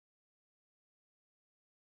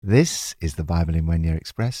This is the Bible in 1 Year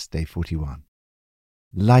Express, day 41.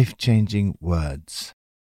 Life-changing words.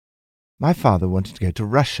 My father wanted to go to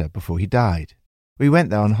Russia before he died. We went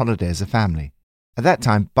there on holiday as a family. At that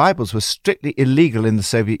time, Bibles were strictly illegal in the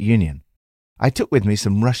Soviet Union. I took with me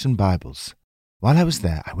some Russian Bibles. While I was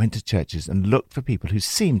there, I went to churches and looked for people who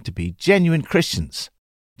seemed to be genuine Christians.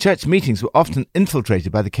 Church meetings were often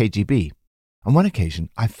infiltrated by the KGB. On one occasion,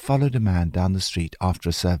 I followed a man down the street after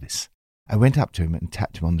a service. I went up to him and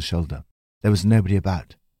tapped him on the shoulder. There was nobody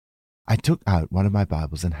about. I took out one of my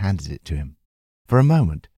Bibles and handed it to him. For a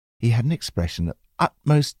moment, he had an expression of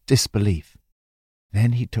utmost disbelief.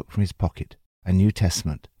 Then he took from his pocket a New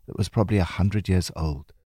Testament that was probably 100 years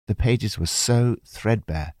old. The pages were so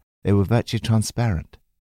threadbare, they were virtually transparent.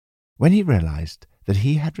 When he realized that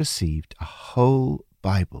he had received a whole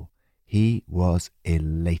Bible, he was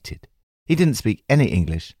elated. He didn't speak any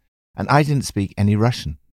English, and I didn't speak any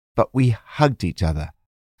Russian. But we hugged each other,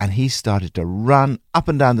 and he started to run up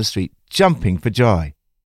and down the street, jumping for joy.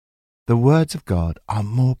 The words of God are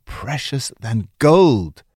more precious than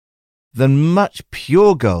gold, than much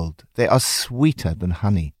pure gold. They are sweeter than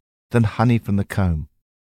honey from the comb.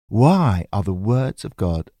 Why are the words of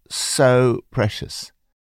God so precious?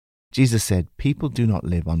 Jesus said, "People do not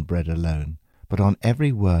live on bread alone, but on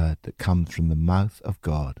every word that comes from the mouth of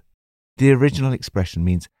God." The original expression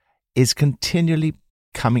means is continually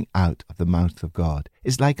coming out of the mouth of God,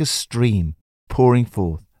 is like a stream pouring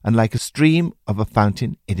forth, and like a stream of a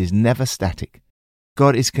fountain, it is never static.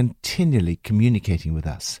 God is continually communicating with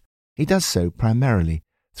us. He does so primarily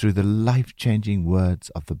through the life-changing words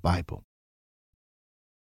of the Bible.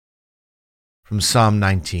 From Psalm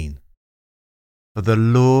 19. For the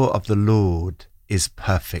law of the Lord is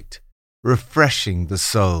perfect, refreshing the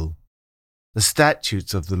soul. The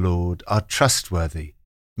statutes of the Lord are trustworthy,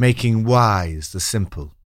 making wise the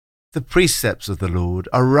simple. The precepts of the Lord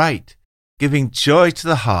are right, giving joy to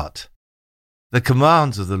the heart. The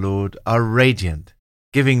commands of the Lord are radiant,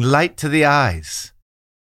 giving light to the eyes.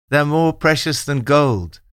 They're more precious than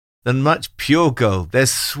gold, than much pure gold. They're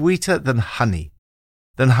sweeter than honey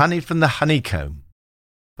from the honeycomb.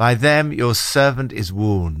 By them your servant is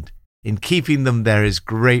warned. In keeping them there is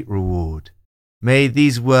great reward. May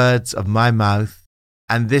these words of my mouth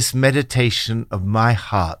and this meditation of my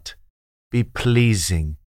heart be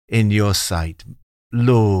pleasing in your sight,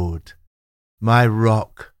 Lord, my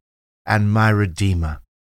rock and my redeemer.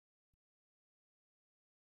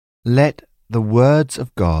 Let the words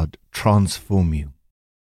of God transform you.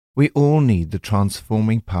 We all need the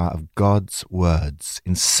transforming power of God's words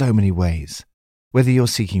in so many ways. Whether you're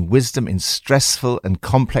seeking wisdom in stressful and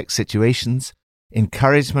complex situations,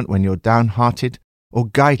 encouragement when you're downhearted, or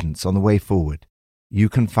guidance on the way forward, you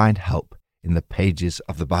can find help in the pages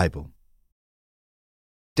of the Bible.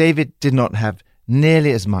 David did not have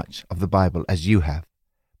nearly as much of the Bible as you have,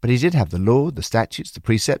 but he did have the law, the statutes, the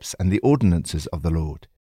precepts, and the ordinances of the Lord.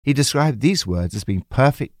 He described these words as being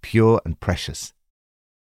perfect, pure, and precious.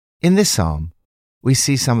 In this psalm, we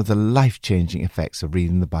see some of the life-changing effects of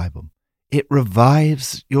reading the Bible. It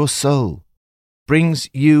revives your soul, brings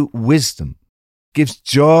you wisdom, gives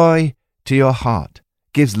joy to your heart,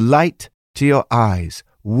 gives light to your eyes,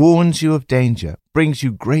 warns you of danger, brings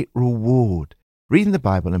you great reward. Reading the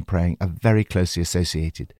Bible and praying are very closely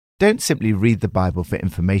associated. Don't simply read the Bible for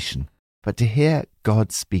information, but to hear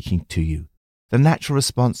God speaking to you. The natural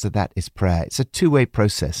response to that is prayer. It's a two-way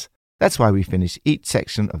process. That's why we finish each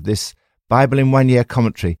section of this Bible in 1 Year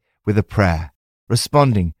commentary with a prayer,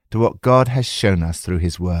 responding to what God has shown us through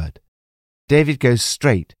His Word. David goes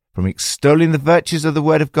straight from extolling the virtues of the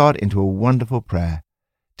Word of God into a wonderful prayer.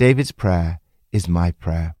 David's prayer is my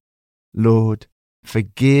prayer. Lord,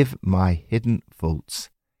 forgive my hidden faults.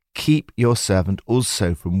 Keep your servant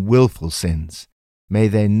also from willful sins. May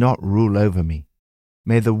they not rule over me.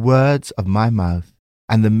 May the words of my mouth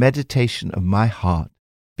and the meditation of my heart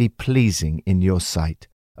be pleasing in your sight,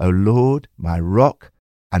 O Lord, my rock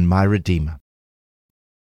and my redeemer.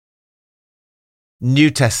 New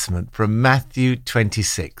Testament from Matthew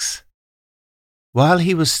 26. While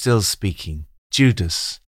he was still speaking,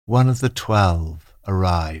 Judas, one of the 12,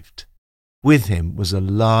 arrived. With him was a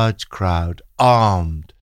large crowd,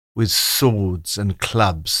 armed with swords and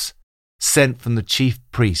clubs, sent from the chief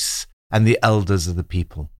priests and the elders of the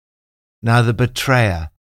people. Now the betrayer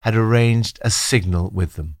had arranged a signal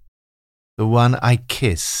with them. The one I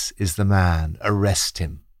kiss is the man, arrest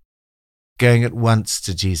him. Going at once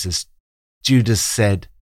to Jesus, Judas said,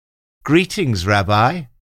 "Greetings, Rabbi,"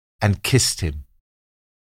 and kissed him.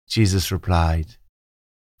 Jesus replied,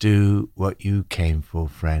 "Do what you came for,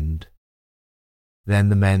 friend." Then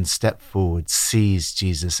the men stepped forward, seized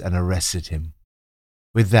Jesus, and arrested him.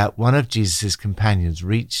 With that, one of Jesus' companions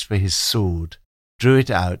reached for his sword, drew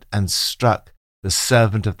it out, and struck the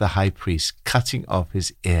servant of the high priest, cutting off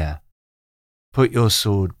his ear. "Put your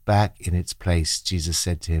sword back in its place," Jesus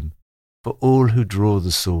said to him, "for all who draw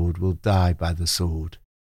the sword will die by the sword.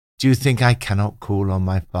 Do you think I cannot call on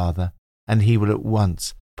my Father, and he will at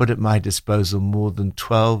once put at my disposal more than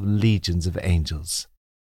 12 legions of angels?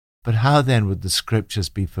 But how then would the scriptures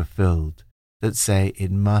be fulfilled that say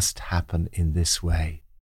it must happen in this way?"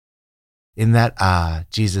 In that hour,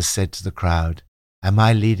 Jesus said to the crowd, "Am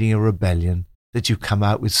I leading a rebellion that you come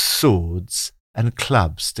out with swords and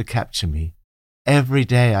clubs to capture me? Every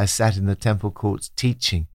day I sat in the temple courts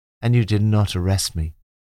teaching, and you did not arrest me.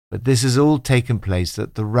 But this has all taken place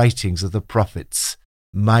that the writings of the prophets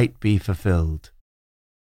might be fulfilled."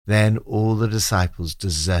 Then all the disciples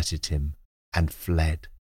deserted him and fled.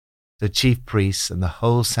 The chief priests and the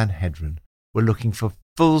whole Sanhedrin were looking for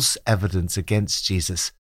false evidence against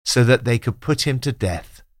Jesus so that they could put him to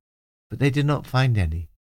death. But they did not find any,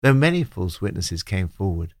 though many false witnesses came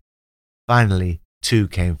forward. Finally, 2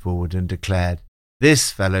 came forward and declared,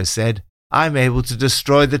 "This fellow said, 'I'm able to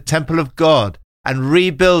destroy the temple of God and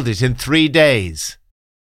rebuild it in 3 days.'"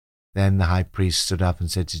 Then the high priest stood up and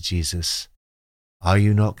said to Jesus, "Are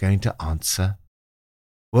you not going to answer?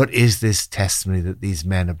 What is this testimony that these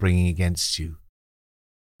men are bringing against you?"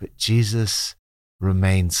 But Jesus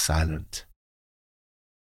remained silent.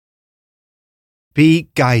 Be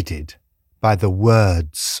guided by the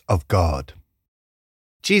words of God.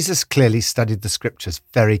 Jesus clearly studied the scriptures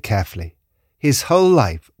very carefully. His whole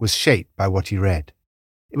life was shaped by what he read.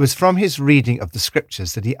 It was from his reading of the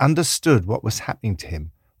scriptures that he understood what was happening to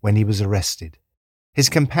him when he was arrested. His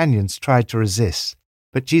companions tried to resist,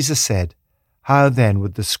 but Jesus said, "How then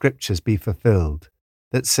would the scriptures be fulfilled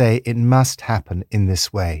that say it must happen in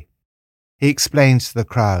this way?" He explains to the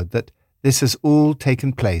crowd that this has all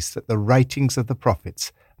taken place that the writings of the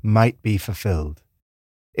prophets might be fulfilled.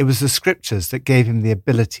 It was the scriptures that gave him the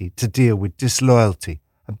ability to deal with disloyalty,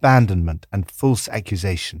 abandonment, and false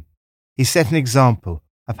accusation. He set an example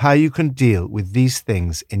of how you can deal with these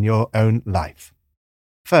things in your own life.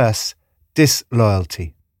 First,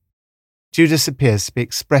 disloyalty. Judas appears to be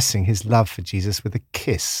expressing his love for Jesus with a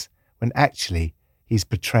kiss, when actually he's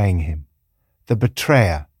betraying him. The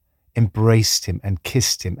betrayer embraced him and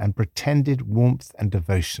kissed him and pretended warmth and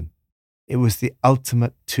devotion. It was the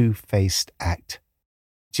ultimate two-faced act.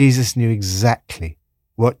 Jesus knew exactly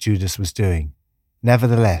what Judas was doing.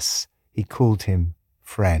 Nevertheless, he called him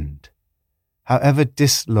friend. However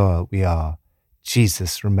disloyal we are,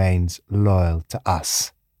 Jesus remains loyal to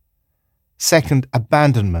us. Second,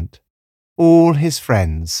 abandonment. All his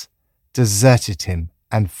friends deserted him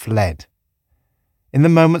and fled. In the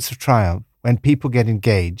moments of triumph, when people get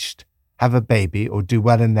engaged, have a baby, or do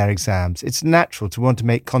well in their exams, it's natural to want to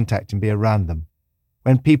make contact and be around them.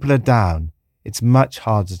 When people are down, it's much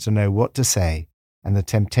harder to know what to say, and the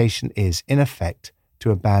temptation is, in effect,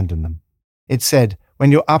 to abandon them. It's said,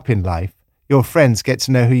 when you're up in life, your friends get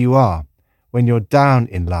to know who you are. When you're down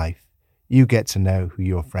in life, you get to know who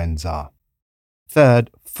your friends are.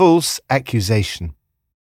 Third, false accusation.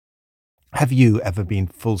 Have you ever been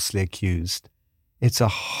falsely accused? It's a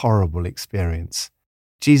horrible experience.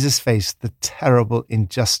 Jesus faced the terrible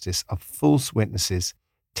injustice of false witnesses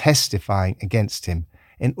testifying against him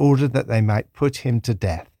in order that they might put him to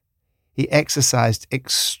death. He exercised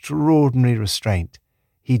extraordinary restraint.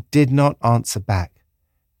 He did not answer back.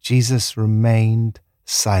 Jesus remained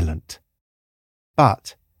silent.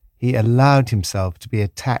 But he allowed himself to be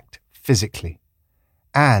attacked physically.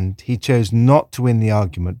 And he chose not to win the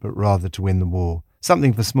argument, but rather to win the war.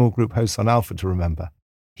 Something for small group hosts on Alpha to remember.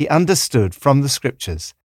 He understood from the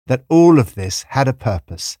scriptures that all of this had a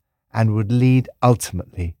purpose and would lead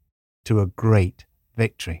ultimately to a great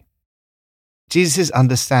victory. Jesus'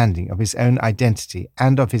 understanding of his own identity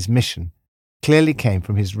and of his mission clearly came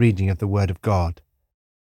from his reading of the Word of God.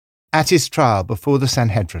 At his trial before the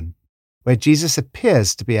Sanhedrin, where Jesus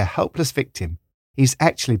appears to be a helpless victim, he's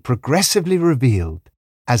actually progressively revealed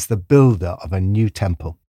as the builder of a new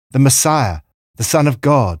temple, the Messiah, the Son of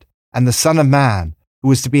God, and the Son of Man, who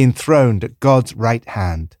was to be enthroned at God's right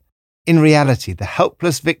hand. In reality, the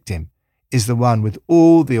helpless victim is the one with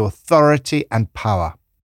all the authority and power.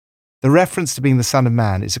 The reference to being the Son of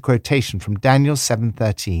Man is a quotation from Daniel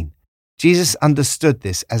 7:13. Jesus understood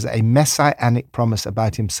this as a messianic promise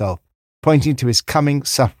about himself, pointing to his coming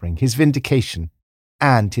suffering, his vindication,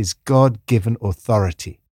 and his God-given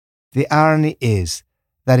authority. The irony is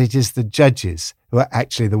that it is the judges who are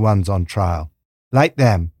actually the ones on trial. Like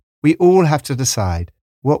them, we all have to decide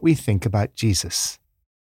what we think about Jesus.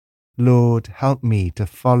 Lord, help me to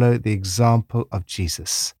follow the example of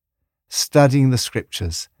Jesus, studying the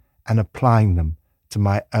scriptures and applying them to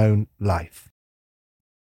my own life.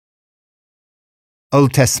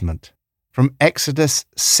 Old Testament, from Exodus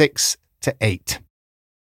 6 to 8.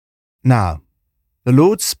 Now, the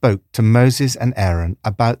Lord spoke to Moses and Aaron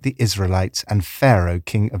about the Israelites and Pharaoh,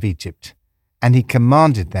 king of Egypt, and he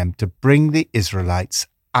commanded them to bring the Israelites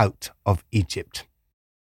out of Egypt.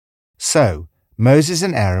 So Moses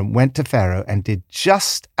and Aaron went to Pharaoh and did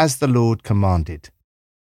just as the Lord commanded.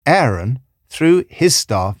 Aaron threw his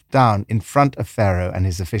staff down in front of Pharaoh and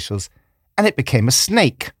his officials, and it became a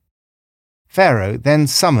snake. Pharaoh then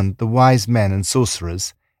summoned the wise men and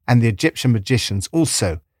sorcerers, and the Egyptian magicians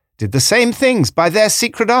also did the same things by their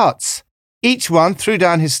secret arts. Each one threw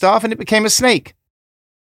down his staff, and it became a snake.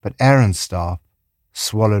 But Aaron's staff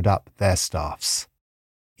swallowed up their staffs.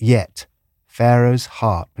 Yet Pharaoh's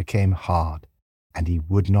heart became hard, and he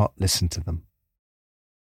would not listen to them.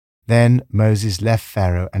 Then Moses left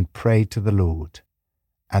Pharaoh and prayed to the Lord,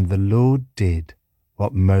 and the Lord did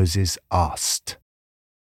what Moses asked.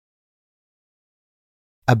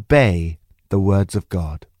 Obey the words of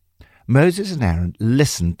God. Moses and Aaron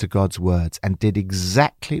listened to God's words and did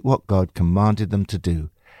exactly what God commanded them to do.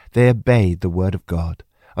 They obeyed the word of God.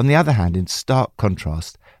 On the other hand, in stark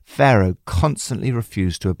contrast, Pharaoh constantly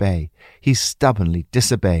refused to obey. He stubbornly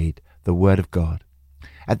disobeyed the word of God.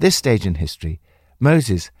 At this stage in history,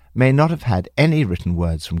 Moses may not have had any written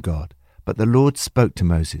words from God, but the Lord spoke to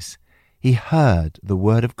Moses. He heard the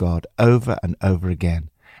word of God over and over again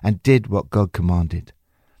and did what God commanded.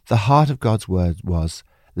 The heart of God's word was,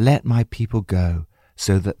 "Let my people go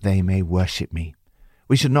so that they may worship me."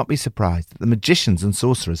 We should not be surprised that the magicians and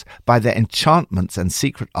sorcerers, by their enchantments and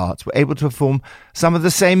secret arts, were able to perform some of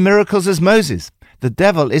the same miracles as Moses. The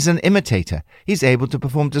devil is an imitator. He's able to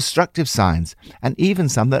perform destructive signs, and even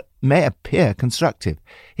some that may appear constructive.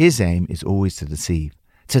 His aim is always to deceive.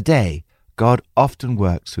 Today, God often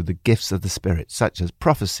works through the gifts of the Spirit, such as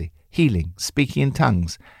prophecy, healing, speaking in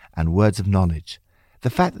tongues, and words of knowledge. The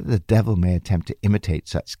fact that the devil may attempt to imitate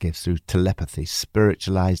such gifts through telepathy,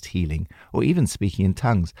 spiritualized healing, or even speaking in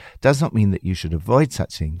tongues does not mean that you should avoid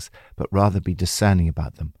such things, but rather be discerning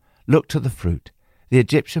about them. Look to the fruit. The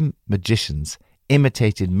Egyptian magicians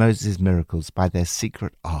imitated Moses' miracles by their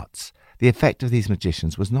secret arts. The effect of these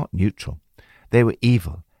magicians was not neutral. They were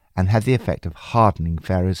evil and had the effect of hardening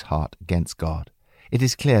Pharaoh's heart against God. It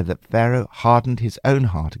is clear that Pharaoh hardened his own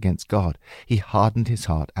heart against God. He hardened his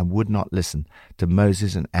heart and would not listen to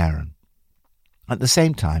Moses and Aaron. At the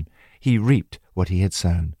same time, he reaped what he had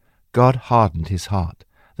sown. God hardened his heart.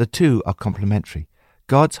 The two are complementary.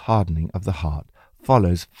 God's hardening of the heart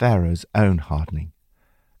follows Pharaoh's own hardening.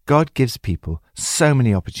 God gives people so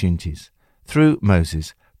many opportunities. Through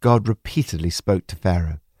Moses, God repeatedly spoke to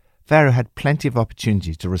Pharaoh. Pharaoh had plenty of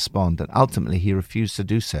opportunities to respond, and ultimately he refused to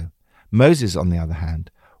do so. Moses, on the other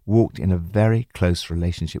hand, walked in a very close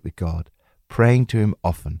relationship with God, praying to him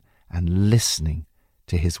often and listening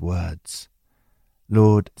to his words.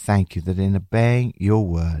 Lord, thank you that in obeying your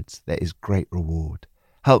words there is great reward.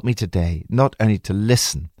 Help me today not only to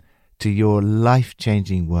listen to your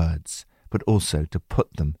life-changing words, but also to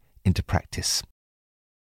put them into practice.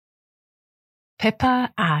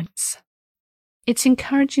 Pippa adds, "It's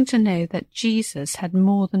encouraging to know that Jesus had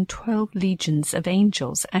more than 12 legions of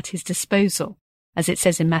angels at his disposal, as it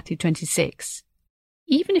says in Matthew 26.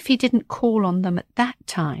 Even if he didn't call on them at that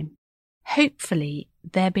time, hopefully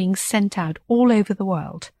they're being sent out all over the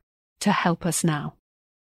world to help us now."